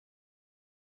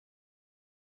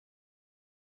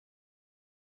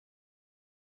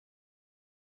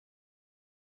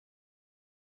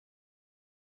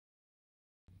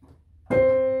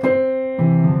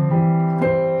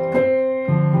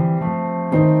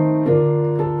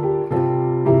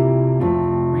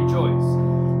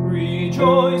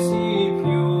Rejoice, ye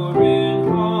pure in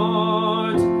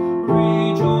heart.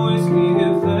 Rejoice,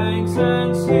 give thanks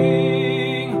and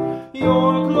sing.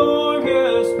 Your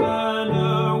glorious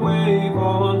banner wave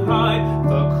on high,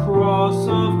 the cross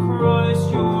of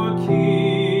Christ your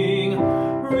King.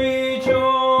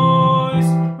 Rejoice,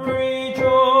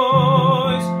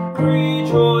 rejoice,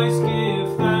 rejoice,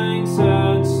 give thanks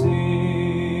and sing.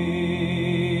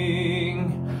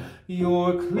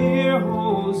 Your clear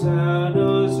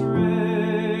hosannas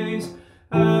raise,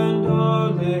 and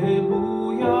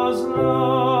alleluias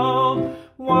loud,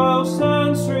 whilst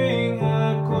answering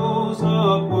echoes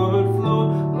upward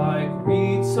flow, like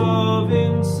wreaths of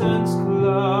incense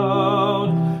cloud.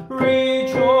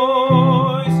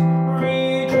 Rejoice,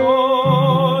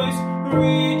 rejoice,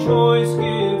 rejoice,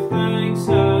 give thanks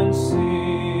and sing.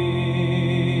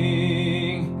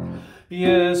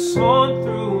 Yes, on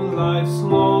through life's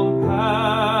long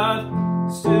path,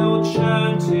 still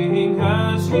chanting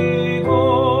as ye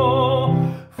go,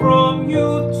 from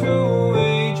youth to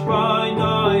age, by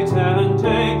night and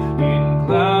day, in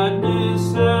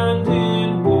gladness and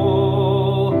in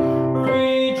woe.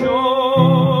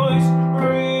 Rejoice,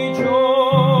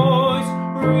 rejoice,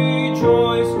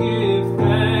 rejoice, give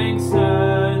thanks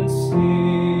and sing.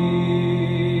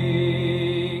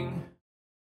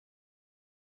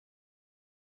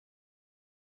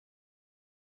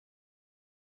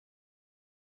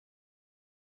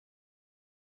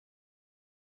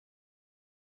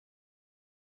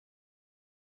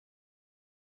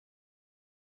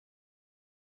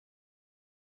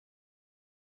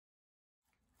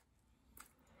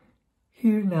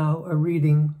 Hear now a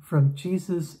reading from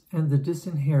Jesus and the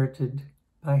Disinherited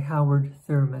by Howard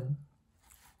Thurman.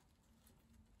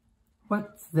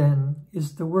 What, then,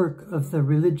 is the work of the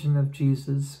religion of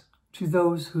Jesus to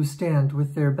those who stand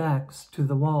with their backs to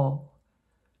the wall?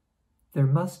 There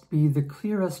must be the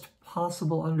clearest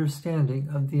possible understanding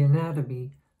of the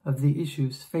anatomy of the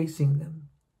issues facing them.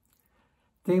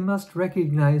 They must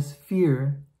recognize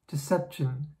fear,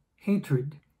 deception,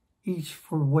 hatred, each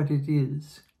for what it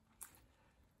is.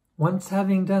 Once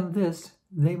having done this,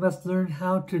 they must learn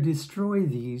how to destroy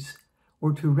these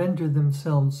or to render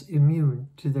themselves immune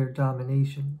to their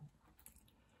domination.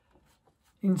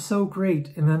 In so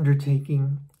great an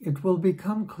undertaking, it will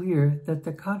become clear that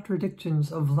the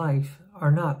contradictions of life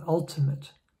are not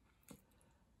ultimate.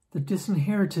 The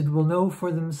disinherited will know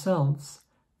for themselves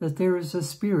that there is a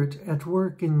spirit at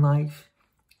work in life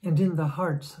and in the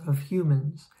hearts of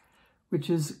humans, which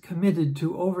is committed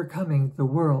to overcoming the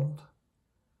world.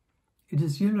 It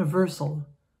is universal,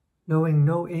 knowing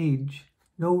no age,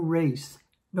 no race,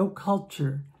 no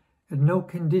culture, and no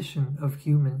condition of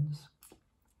humans.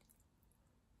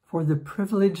 For the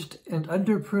privileged and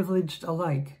underprivileged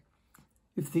alike,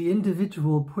 if the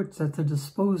individual puts at the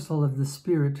disposal of the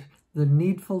Spirit the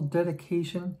needful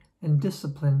dedication and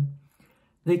discipline,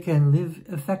 they can live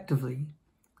effectively,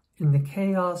 in the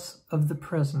chaos of the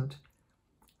present,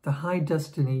 the high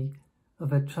destiny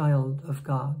of a child of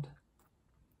God.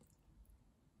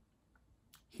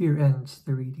 Here ends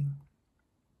the reading.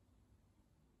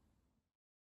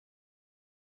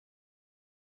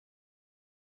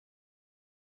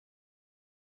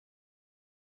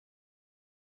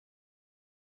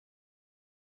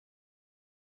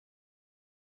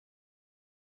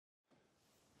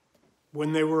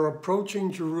 When they were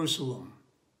approaching Jerusalem,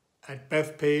 at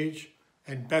Bethpage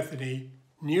and Bethany,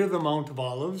 near the Mount of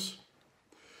Olives,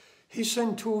 he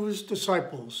sent two of his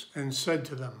disciples and said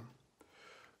to them,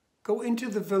 "Go into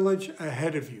the village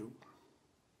ahead of you,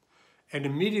 and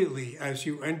immediately as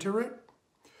you enter it,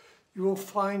 you will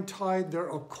find tied there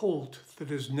a colt that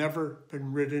has never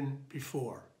been ridden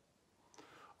before.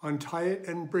 Untie it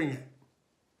and bring it.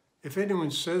 If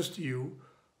anyone says to you,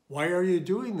 'Why are you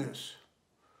doing this?'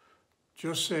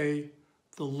 just say,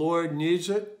 'The Lord needs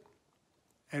it,'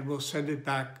 and will send it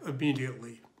back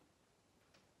immediately."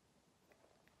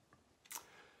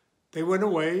 They went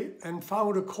away and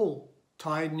found a colt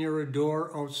tied near a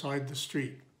door outside the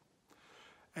street.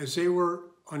 As they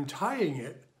were untying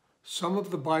it, some of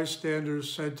the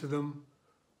bystanders said to them,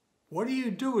 "What are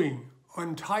you doing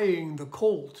untying the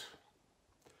colt?"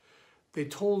 They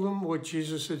told them what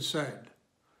Jesus had said,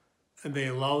 and they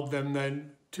allowed them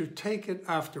then to take it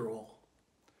after all.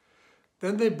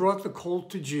 Then they brought the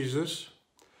colt to Jesus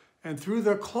and threw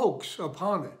their cloaks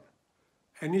upon it,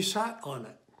 and he sat on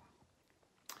it.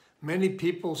 Many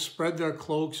people spread their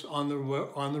cloaks on the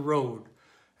road,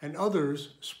 and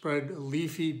others spread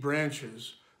leafy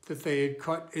branches that they had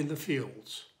cut in the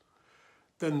fields.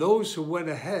 Then those who went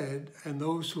ahead and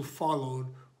those who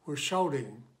followed were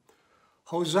shouting,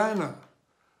 Hosanna!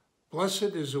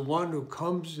 Blessed is the one who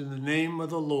comes in the name of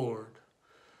the Lord.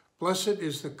 Blessed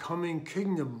is the coming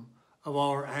kingdom of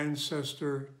our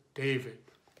ancestor David.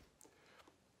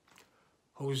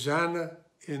 Hosanna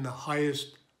in the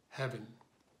highest heaven.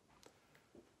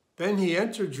 Then he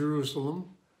entered Jerusalem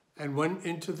and went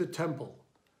into the temple.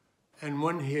 And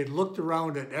when he had looked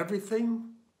around at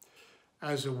everything,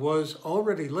 as it was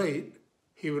already late,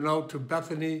 he went out to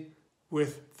Bethany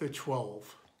with the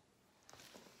 12.